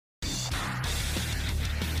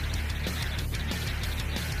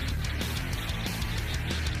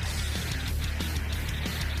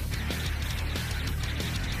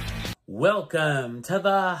Welcome to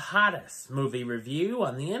the hottest movie review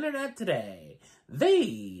on the internet today,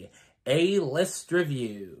 the A-List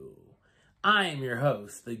Review. I'm your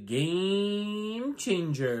host, the Game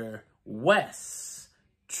Changer, Wes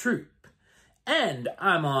Troop, and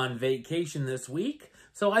I'm on vacation this week,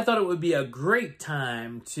 so I thought it would be a great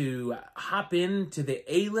time to hop into the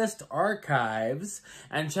A-List archives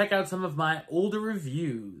and check out some of my older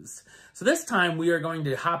reviews. So this time we are going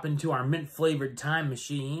to hop into our mint-flavored time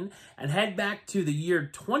machine and head back to the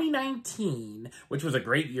year 2019, which was a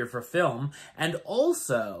great year for film. And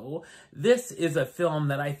also, this is a film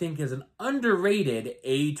that I think is an underrated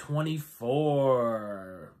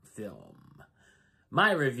A24 film.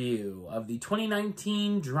 My review of the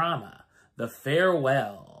 2019 drama, The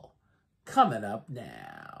Farewell, coming up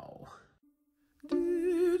now.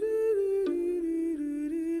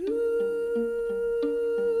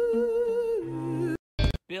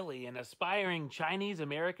 Billy, an aspiring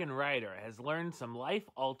Chinese-American writer, has learned some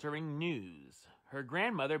life-altering news. Her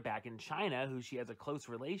grandmother back in China, who she has a close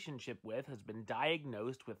relationship with, has been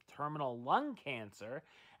diagnosed with terminal lung cancer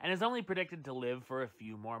and is only predicted to live for a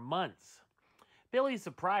few more months. Billy's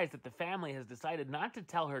surprised that the family has decided not to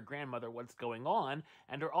tell her grandmother what's going on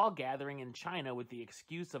and are all gathering in China with the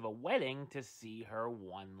excuse of a wedding to see her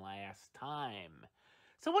one last time.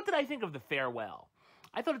 So what did I think of The Farewell?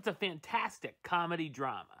 I thought it's a fantastic comedy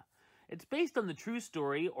drama. It's based on the true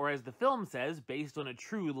story, or as the film says, based on a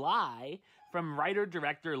true lie, from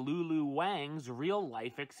writer-director Lulu Wang's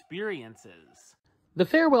real-life experiences. The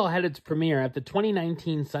Farewell had its premiere at the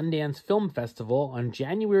 2019 Sundance Film Festival on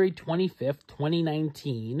January 25th,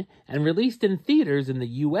 2019, and released in theaters in the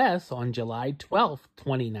U.S. on July 12th,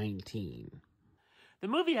 2019. The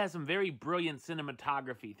movie has some very brilliant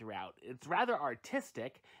cinematography throughout. It's rather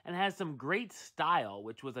artistic and has some great style,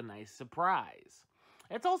 which was a nice surprise.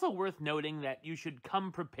 It's also worth noting that you should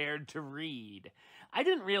come prepared to read. I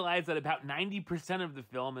didn't realize that about 90% of the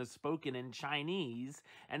film is spoken in Chinese,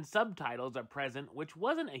 and subtitles are present, which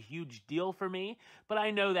wasn't a huge deal for me, but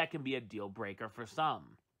I know that can be a deal breaker for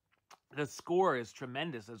some. The score is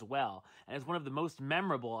tremendous as well, and is one of the most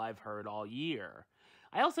memorable I've heard all year.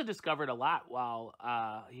 I also discovered a lot while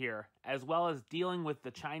here, as well as dealing with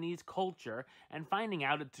the Chinese culture and finding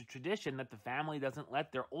out it's a tradition that the family doesn't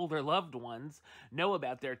let their older loved ones know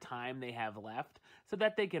about their time they have left so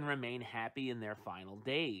that they can remain happy in their final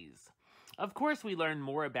days. Of course, we learn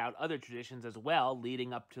more about other traditions as well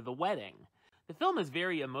leading up to the wedding. The film is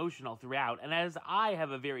very emotional throughout, and as I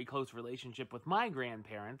have a very close relationship with my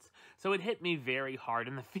grandparents, so it hit me very hard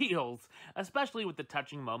in the feels, especially with the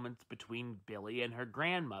touching moments between Billy and her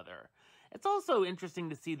grandmother. It's also interesting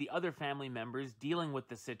to see the other family members dealing with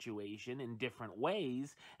the situation in different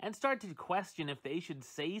ways, and start to question if they should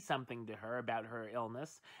say something to her about her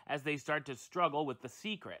illness as they start to struggle with the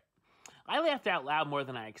secret. I laughed out loud more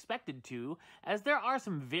than I expected to, as there are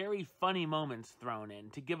some very funny moments thrown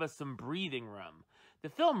in to give us some breathing room. The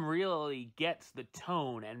film really gets the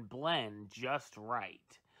tone and blend just right.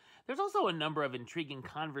 There's also a number of intriguing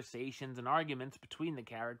conversations and arguments between the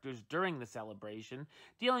characters during the celebration,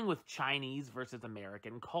 dealing with Chinese versus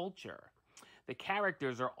American culture. The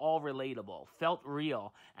characters are all relatable, felt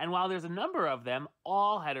real, and while there's a number of them,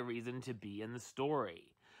 all had a reason to be in the story.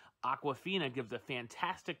 Awkwafina gives a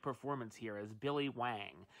fantastic performance here as Billy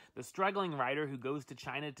Wang, the struggling writer who goes to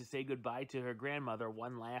China to say goodbye to her grandmother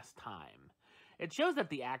one last time. It shows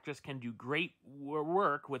that the actress can do great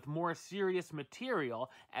work with more serious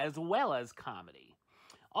material as well as comedy.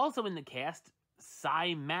 Also in the cast,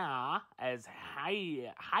 Tsai Ma as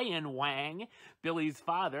Haiyan Wang, Billy's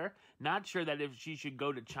father, not sure that if she should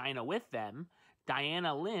go to China with them,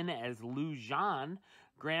 Diana Lin as Lu Zhan,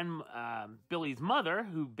 Billy's mother,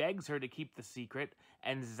 who begs her to keep the secret,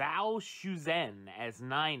 and Zhao Shuzhen as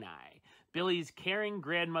Nai Nai, Billy's caring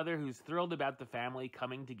grandmother who's thrilled about the family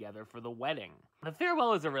coming together for the wedding. The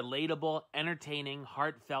Farewell is a relatable, entertaining,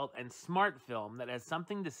 heartfelt, and smart film that has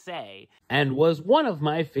something to say, and was one of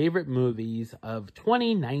my favorite movies of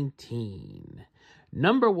 2019.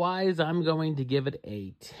 Number-wise, I'm going to give it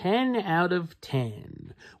a 10 out of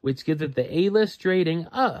 10, which gives it the A-list rating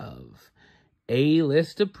of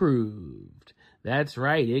A-list approved. That's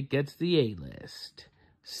right, it gets the A-list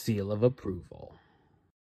seal of approval.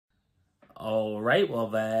 Alright, well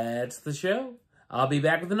that's the show. I'll be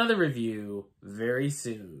back with another review very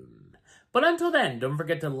soon. But until then, don't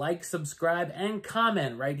forget to like, subscribe, and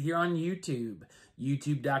comment right here on YouTube.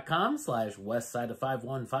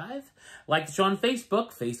 youtube.com/westside515. Like the show on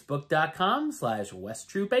Facebook,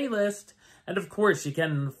 facebook.com/WesTroopAlist. And of course, you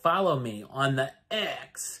can follow me on the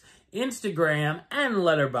X, Instagram, and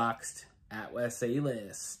Letterboxd at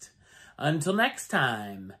WesAlist. Until next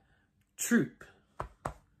time, Troop.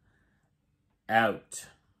 Out.